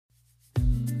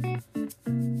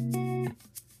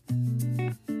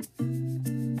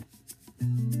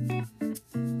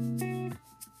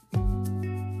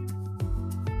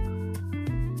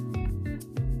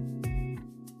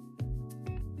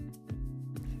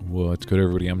What's good,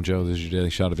 everybody? I'm Joe. This is your Daily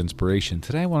Shot of Inspiration.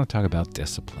 Today I want to talk about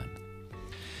discipline.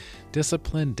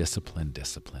 Discipline.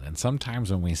 And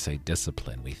sometimes when we say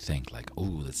discipline, we think like,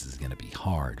 oh, this is going to be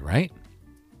hard, right?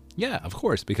 Yeah, of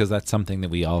course, because that's something that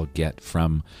we all get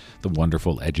from the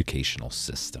wonderful educational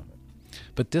system.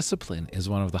 But discipline is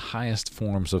one of the highest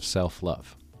forms of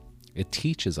self-love. It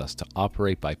teaches us to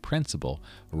operate by principle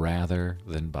rather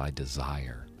than by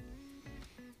desire.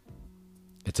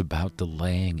 It's about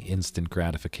delaying instant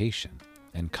gratification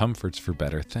and comforts for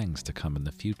better things to come in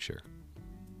the future.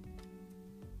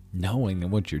 Knowing that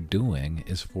what you're doing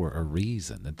is for a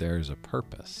reason, that there is a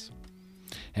purpose.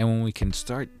 And when we can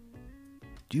start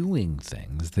doing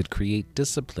things that create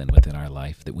discipline within our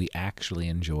life that we actually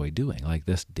enjoy doing, like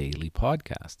this daily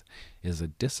podcast is a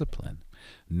discipline,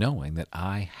 knowing that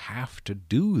I have to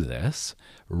do this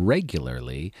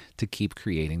regularly to keep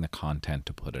creating the content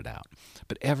to put it out.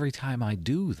 But every time I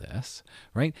do this,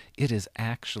 right, it is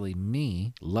actually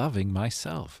me loving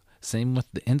myself. Same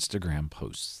with the Instagram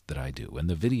posts that I do and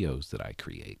the videos that I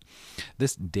create.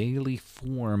 This daily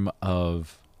form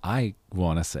of, I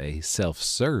want to say,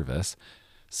 self-service,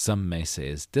 some may say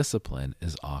is discipline,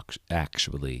 is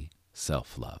actually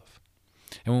self-love.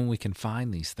 And when we can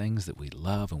find these things that we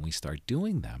love and we start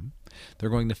doing them, they're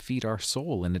going to feed our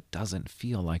soul, and it doesn't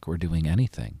feel like we're doing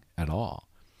anything at all.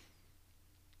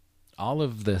 All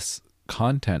of this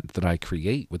content that I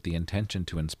create with the intention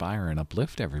to inspire and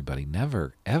uplift everybody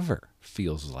never, ever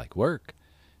feels like work.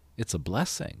 It's a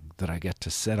blessing that I get to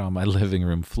sit on my living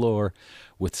room floor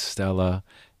with Stella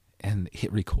and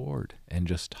hit record and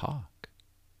just talk.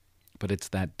 But it's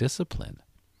that discipline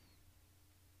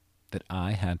that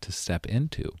I had to step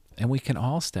into, and we can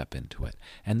all step into it.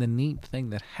 And the neat thing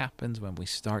that happens when we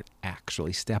start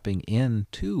actually stepping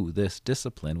into this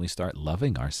discipline, we start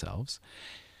loving ourselves.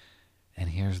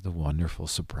 And here's the wonderful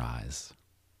surprise.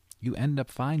 You end up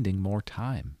finding more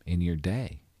time in your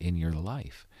day, in your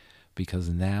life, because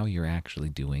now you're actually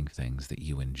doing things that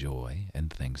you enjoy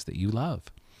and things that you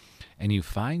love. And you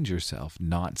find yourself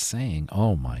not saying,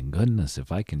 oh my goodness,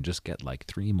 if I can just get like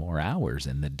 3 more hours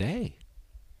in the day.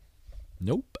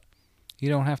 Nope. You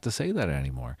don't have to say that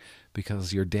anymore,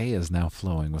 because your day is now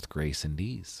flowing with grace and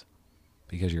ease,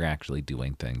 because you're actually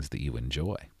doing things that you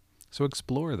enjoy. So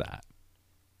explore that.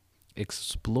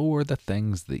 Explore the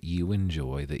things that you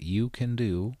enjoy that you can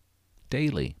do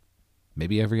daily,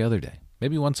 maybe every other day,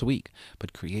 maybe once a week,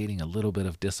 but creating a little bit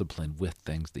of discipline with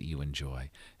things that you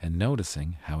enjoy and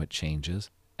noticing how it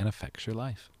changes and affects your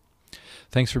life.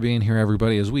 Thanks for being here,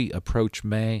 everybody. As we approach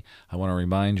May, I want to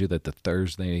remind you that the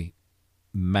Thursday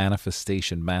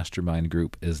Manifestation Mastermind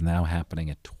group is now happening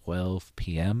at 12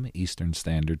 p.m. Eastern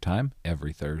Standard Time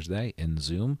every Thursday in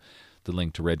Zoom. The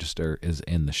link to register is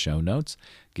in the show notes.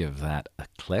 Give that a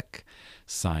click.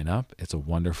 Sign up. It's a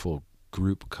wonderful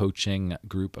group coaching,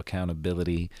 group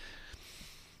accountability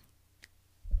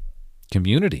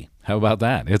community. How about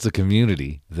that? It's a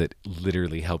community that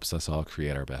literally helps us all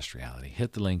create our best reality.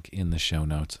 Hit the link in the show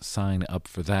notes. Sign up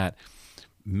for that.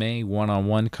 May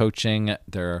one-on-one coaching.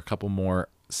 There are a couple more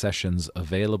sessions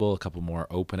available, a couple more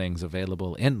openings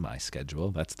available in my schedule.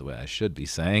 That's the way I should be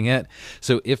saying it.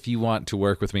 So if you want to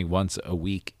work with me once a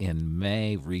week in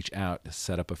May, reach out,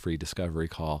 set up a free discovery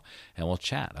call, and we'll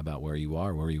chat about where you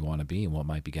are, where you want to be, and what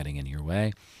might be getting in your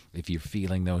way. If you're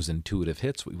feeling those intuitive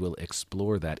hits, we will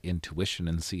explore that intuition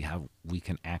and see how we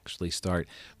can actually start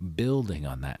building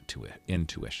on that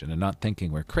intuition and not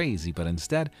thinking we're crazy, but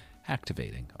instead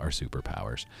activating our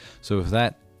superpowers. So if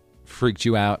that freaked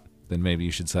you out, then maybe you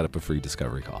should set up a free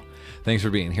discovery call. Thanks for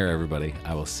being here, everybody.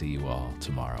 I will see you all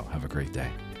tomorrow. Have a great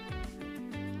day.